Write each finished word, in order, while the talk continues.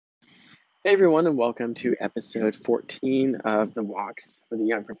Hey everyone, and welcome to episode 14 of the Walks for the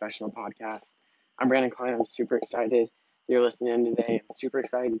Young Professional podcast. I'm Brandon Klein. I'm super excited you're listening in today. I'm super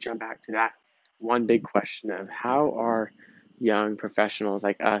excited to jump back to that one big question of how are young professionals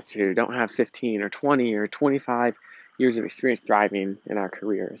like us who don't have 15 or 20 or 25 years of experience thriving in our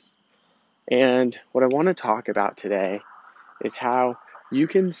careers. And what I want to talk about today is how you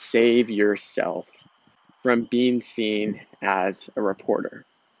can save yourself from being seen as a reporter.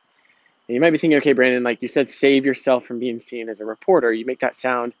 And you might be thinking, okay, Brandon, like you said, save yourself from being seen as a reporter. You make that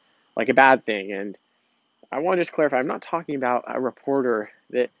sound like a bad thing. And I want to just clarify, I'm not talking about a reporter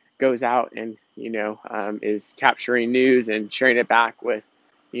that goes out and, is capturing news and sharing it back with,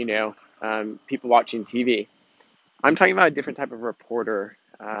 people watching TV. I'm talking about a different type of reporter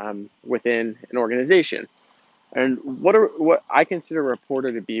within an organization. And what I consider a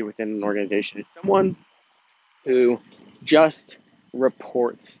reporter to be within an organization is someone who just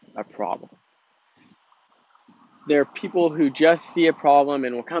reports a problem. There are people who just see a problem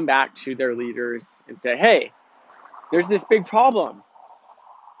and will come back to their leaders and say, hey, there's this big problem.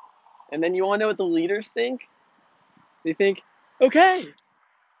 And then you want to know what the leaders think? They think, okay,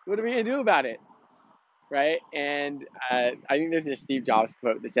 what are we going to do about it? Right? And I think there's this Steve Jobs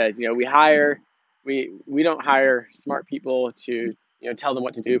quote that says, we don't hire smart people to, tell them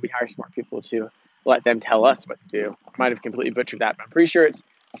what to do. We hire smart people to let them tell us what to do. I might have completely butchered that, but I'm pretty sure it's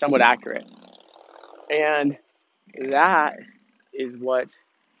somewhat accurate. And that is what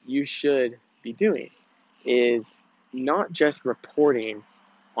you should be doing, is not just reporting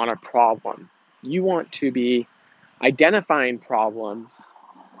on a problem. You want to be identifying problems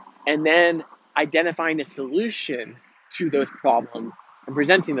and then identifying a solution to those problems and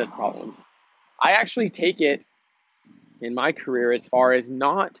presenting those problems. I actually take it in my career as far as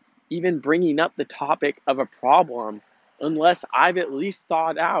not even bringing up the topic of a problem unless I've at least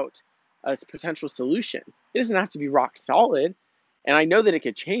thought out a potential solution. It doesn't have to be rock solid, and I know that it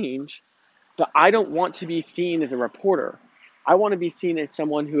could change, but I don't want to be seen as a reporter. I want to be seen as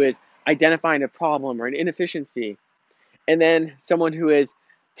someone who is identifying a problem or an inefficiency, and then someone who is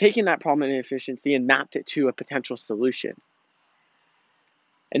taking that problem and inefficiency and mapped it to a potential solution.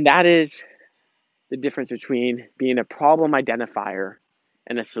 And that is the difference between being a problem identifier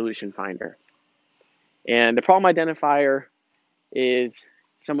and a solution finder. And the problem identifier is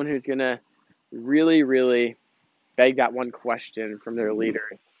someone who's going to really, really beg that one question from their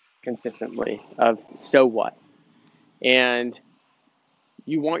leaders consistently of, so what? And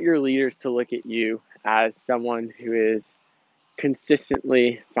you want your leaders to look at you as someone who is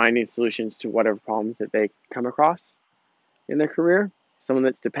consistently finding solutions to whatever problems that they come across in their career, someone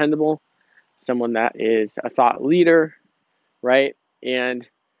that's dependable, someone that is a thought leader, right? And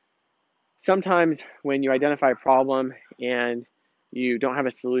sometimes when you identify a problem and you don't have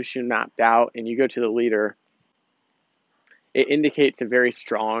a solution mapped out and you go to the leader, it indicates a very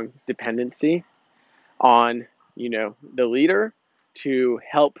strong dependency on, the leader to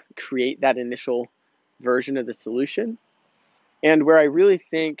help create that initial version of the solution. And where I really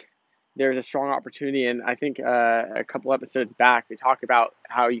think there's a strong opportunity, and I think a couple episodes back, we talk about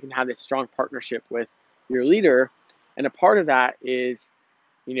how you can have this strong partnership with your leader. And a part of that is,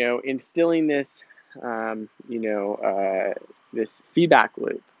 instilling this, this feedback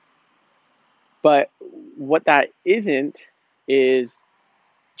loop. But what that isn't is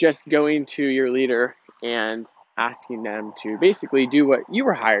just going to your leader and asking them to basically do what you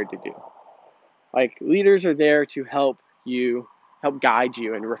were hired to do. Like, leaders are there to help you, help guide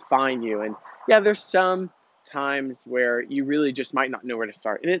you and refine you. And yeah, there's some times where you really just might not know where to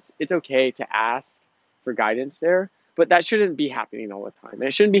start. And it's okay to ask for guidance there, but that shouldn't be happening all the time. And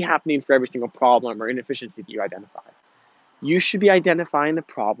it shouldn't be happening for every single problem or inefficiency that you identify. You should be identifying the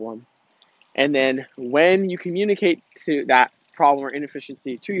problem. And then when you communicate to that problem or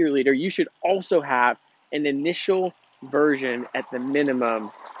inefficiency to your leader, you should also have an initial version at the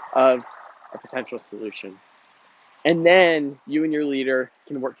minimum of a potential solution. And then you and your leader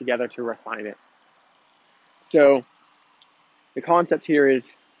can work together to refine it. So the concept here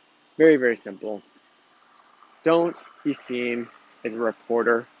is very, very simple. Don't be seen as a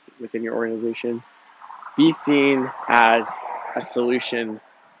reporter within your organization. Be seen as a solution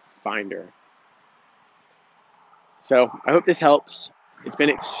finder. So I hope this helps. It's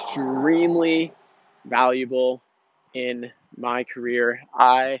been extremely valuable in my career.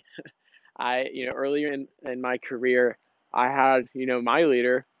 I earlier in my career, I had, my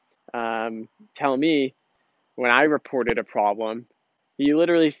leader tell me when I reported a problem, he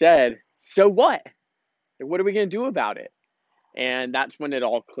literally said, so what? What are we going to do about it? And that's when it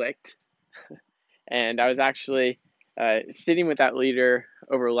all clicked. And I was actually sitting with that leader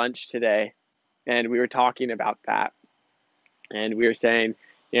over lunch today, and we were talking about that. And we were saying,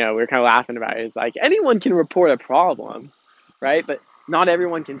 we were kind of laughing about it. It's like anyone can report a problem, right? But not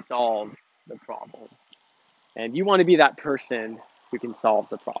everyone can solve the problem. And you want to be that person who can solve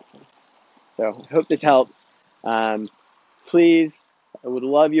the problem. So I hope this helps. Please, I would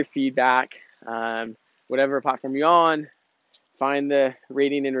love your feedback. Whatever platform you're on, find the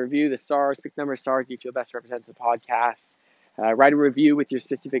rating and review, the stars, pick number of stars you feel best represents the podcast. Write a review with your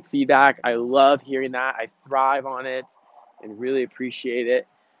specific feedback. I love hearing that. I thrive on it and really appreciate it.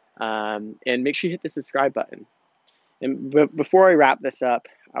 And make sure you hit the subscribe button. And before I wrap this up,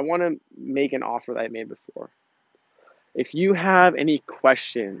 I want to make an offer that I made before. If you have any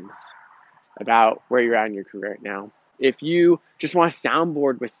questions about where you're at in your career right now, if you just want to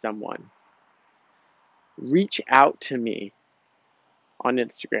soundboard with someone, reach out to me on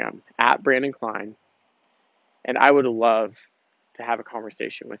Instagram at Brandon Klein, and I would love to have a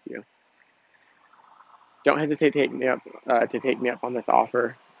conversation with you. Don't hesitate to take me up on this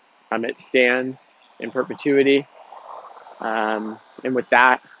offer. It stands in perpetuity. And with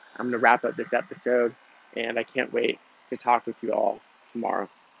that, I'm going to wrap up this episode, and I can't wait to talk with you all tomorrow.